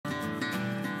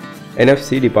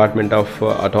NFC Department of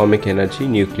Atomic Energy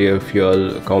Nuclear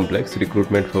Fuel Complex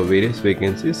recruitment for various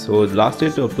vacancies. So the last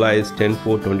date to apply is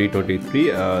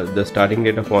 10/4/2023. The starting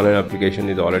date of online application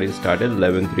is already started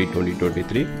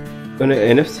 11/3/2023. So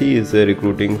NFC is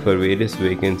recruiting for various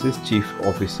vacancies: chief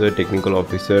officer, technical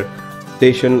officer,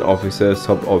 station officer,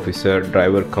 sub officer,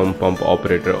 driver cum pump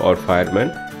operator or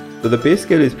fireman. So the pay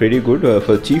scale is pretty good.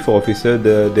 For chief officer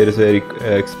there is a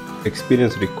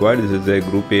experience required. This is a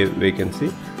group A vacancy,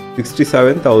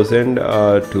 67,000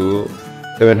 to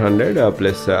 700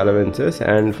 plus allowances.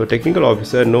 And for technical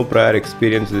officer, no prior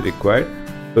experience is required.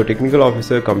 So technical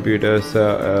officer computers,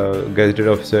 gazetted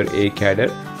officer A cadre,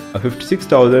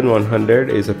 56,100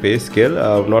 is a pay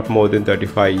scale, not more than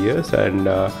 35 years. And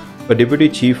for deputy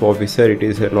chief officer it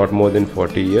is not more than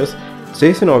 40 years.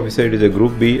 Station officer, it is a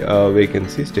group B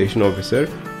vacancy, station officer,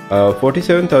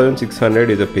 47,600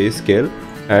 is a pay scale.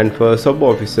 And for sub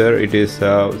officer it is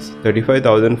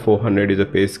 35,400 is a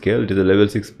pay scale. It is a level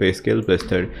 6 pay scale plus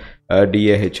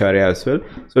DA HRA as well.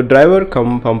 So driver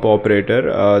cum pump operator,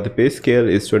 the pay scale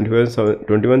is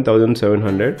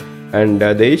 21,700 and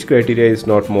the age criteria is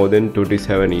not more than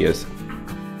 27 years.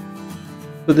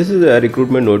 So this is a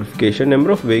recruitment notification.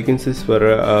 Number of vacancies for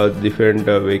different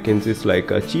vacancies,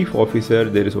 like chief officer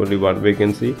there is only 1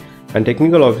 vacancy, and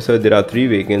technical officer there are 3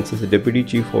 vacancies, deputy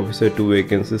chief officer 2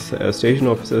 vacancies, station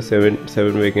officer 7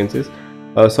 vacancies,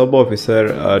 sub officer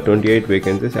 28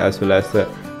 vacancies, as well as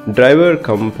driver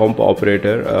cum pump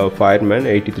operator, fireman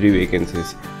 83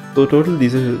 vacancies. So total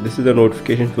this is the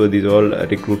notification for these all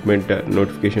recruitment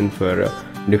notification for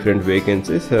different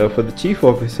vacancies. For the chief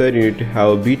officer you need to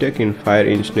have BTech in fire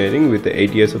engineering with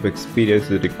 8 years of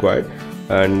experience is required.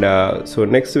 And so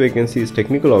next vacancy is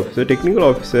technical officer. Technical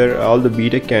officer, all the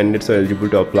BTech candidates are eligible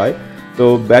to apply.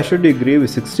 So bachelor degree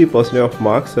with 60% of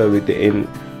marks within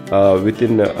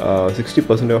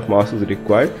 60% of marks is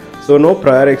required. So no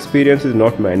prior experience is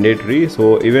not mandatory,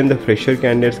 so even the fresher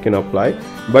candidates can apply,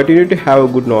 but you need to have a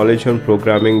good knowledge on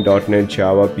programming, .NET,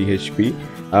 Java, PHP,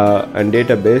 and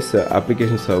database,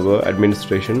 application server,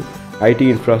 administration, IT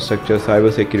infrastructure,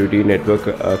 cyber security, network,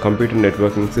 computer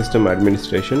networking, system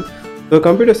administration. So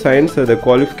computer science, the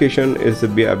qualification is a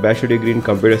bachelor degree in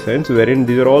computer science, wherein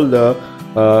these are all the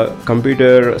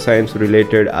computer science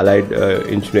related allied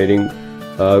engineering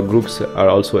groups are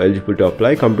also eligible to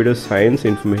apply. Computer science,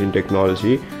 information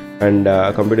technology, and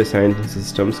computer science and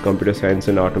systems, computer science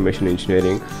and automation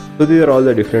engineering. So these are all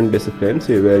the different disciplines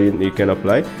where you can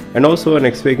apply. And also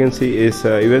next vacancy is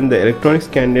even the electronics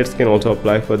candidates can also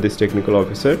apply for this technical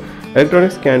officer.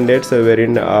 Electronics candidates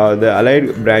wherein the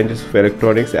allied branches of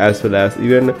electronics, as well as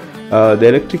even the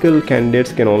electrical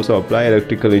candidates can also apply.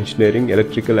 Electrical engineering,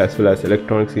 electrical as well as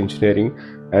electronics engineering,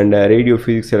 and radio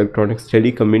physics, electronics,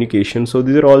 telecommunication. So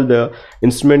these are all the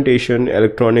instrumentation,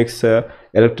 electronics,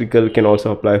 electrical can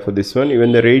also apply for this one.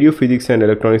 Even the radio physics and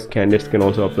electronics candidates can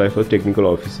also apply for technical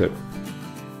officer.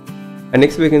 And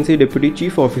next vacancy, deputy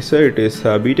chief officer, it is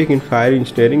BTech in fire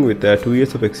engineering with 2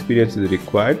 years of experience is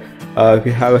required. If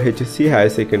you have a HSC higher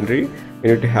secondary, you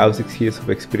need to have 6 years of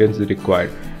experience is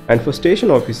required. And for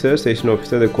station officer,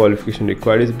 the qualification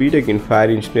required is BTech in fire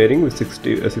engineering with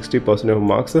 60% of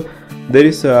marks. There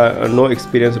is no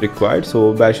experience required,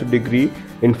 so bachelor degree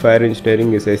in fire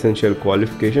engineering is essential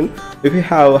qualification. If you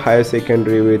have a higher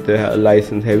secondary with a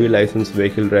license, heavy license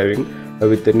vehicle driving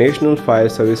with the National Fire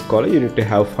Service College, you need to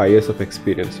have 5 years of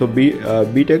experience. So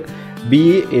BTech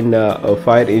BE in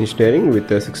fire engineering with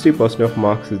 60% of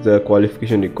marks is the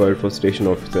qualification required for station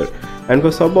officer. And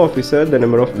for sub officer, the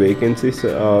number of vacancies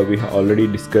we have already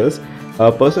discussed.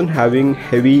 A person having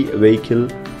heavy vehicle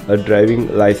driving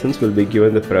license will be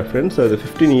given the preference. The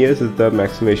 15 years is the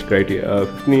maximum age criteria.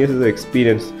 15 years is the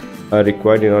experience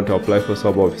required in order to apply for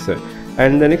sub officer.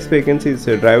 And the next vacancy is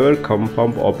a driver cum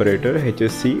pump operator,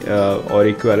 HSC or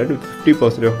equivalent, with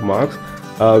 50% of marks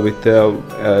with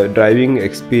driving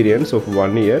experience of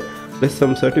 1 year, plus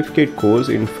some certificate course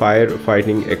in fire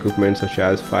fighting equipment such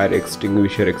as fire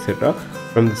extinguisher, etc.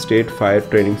 from the State Fire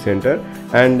Training Center.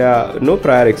 And no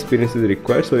prior experience is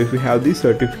required. So if you have this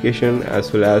certification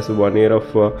as well as 1 year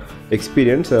of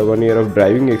experience, 1 year of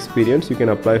driving experience, you can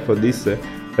apply for this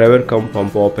driver cum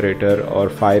pump operator or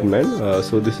fireman.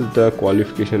 So this is the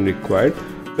qualification required.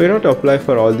 So in order to apply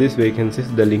for all these vacancies,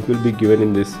 the link will be given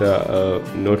in this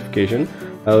notification.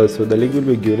 So the link will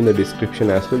be given in the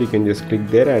description as well. You can just click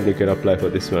there and you can apply for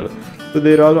this one. So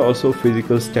there are also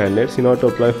physical standards. In order to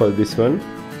apply for this one,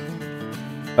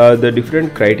 the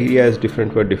different criteria is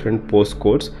different for different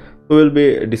postcodes. So we'll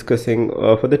be discussing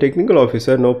for the technical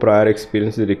officer, no prior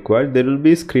experience is required. There will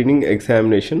be screening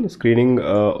examination,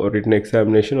 or written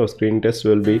examination or screening test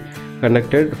will be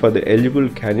conducted for the eligible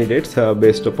candidates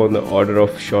based upon the order of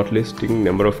shortlisting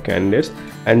number of candidates,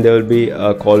 and there will be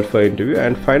a call for interview,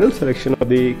 and final selection of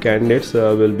the candidates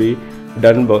will be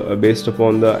done based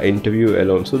upon the interview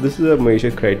alone. So this is a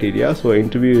major criteria. So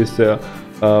interview is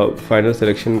final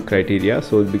selection criteria.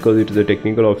 So because it is a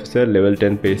technical officer level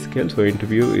 10 pay scale, so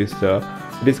interview is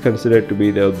it is considered to be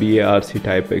the BARC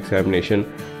type examination.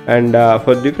 And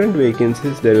for different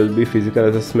vacancies there will be physical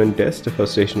assessment test for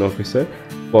station officer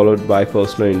followed by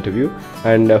personal interview.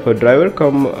 And for driver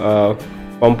cum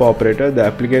pump operator, the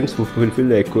applicants who fulfill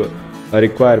the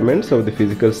requirements of the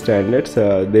physical standards,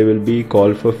 they will be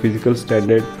called for physical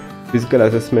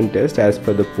assessment test as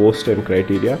per the post and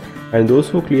criteria. And those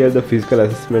who clear the physical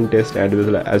assessment test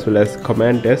as well as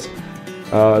command test,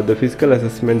 the physical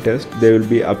assessment test, they will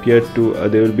be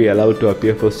allowed to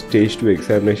appear for stage 2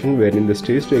 examination, wherein the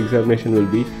stage 2 examination will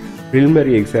be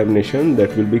preliminary examination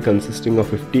that will be consisting of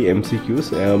 50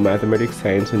 MCQs, mathematics,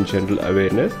 science and general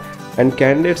awareness, and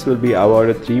candidates will be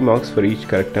awarded 3 marks for each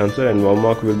correct answer and 1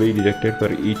 mark will be deducted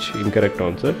for each incorrect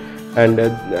answer.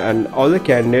 And all the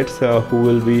candidates who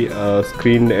will be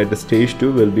screened at the stage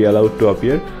 2 will be allowed to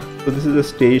appear. So this is the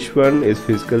stage 1 is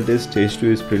physical test, stage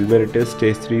 2 is preliminary test,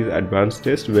 stage 3 is advanced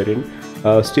test, wherein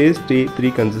stage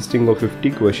 3 consisting of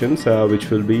 50 questions which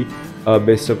will be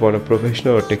based upon a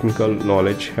professional or technical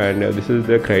knowledge, and this is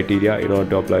the criteria in order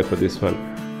to apply for this one.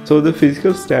 So the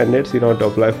physical standards, in order to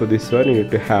apply for this one, you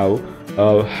need to have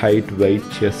height, weight,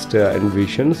 chest and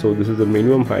vision. So this is the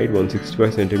minimum height,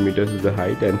 165 centimeters is the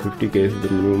height and 50 kg is the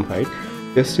minimum height.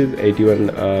 Chest is 81.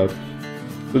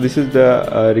 So this is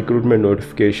the recruitment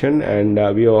notification, and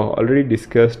we have already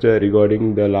discussed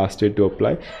regarding the last date to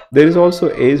apply. There is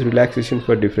also age relaxation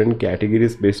for different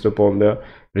categories based upon the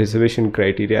reservation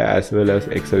criteria as well as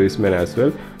ex-servicemen as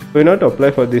well. So in order to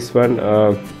apply for this one,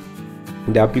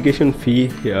 the application fee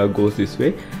goes this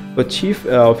way. For chief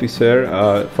officer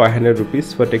 500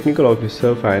 rupees, for technical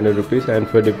officer 500 rupees, and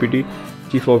for deputy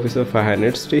chief officer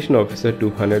 500, station officer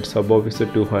 200, sub officer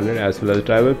 200, as well as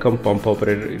driver cum pump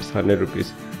operator it's 100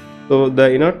 rupees. So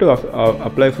in order to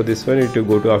apply for this one, you need to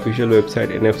go to official website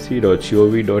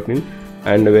nfc.gov.in,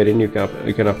 and wherein you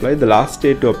can apply. The last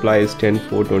date to apply is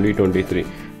 10/4/2023.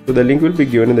 So the link will be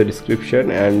given in the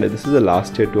description, and this is the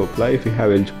last date to apply. If you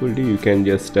have eligibility, you can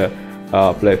just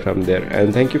apply from there.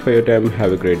 And thank you for your time.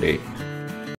 Have a great day.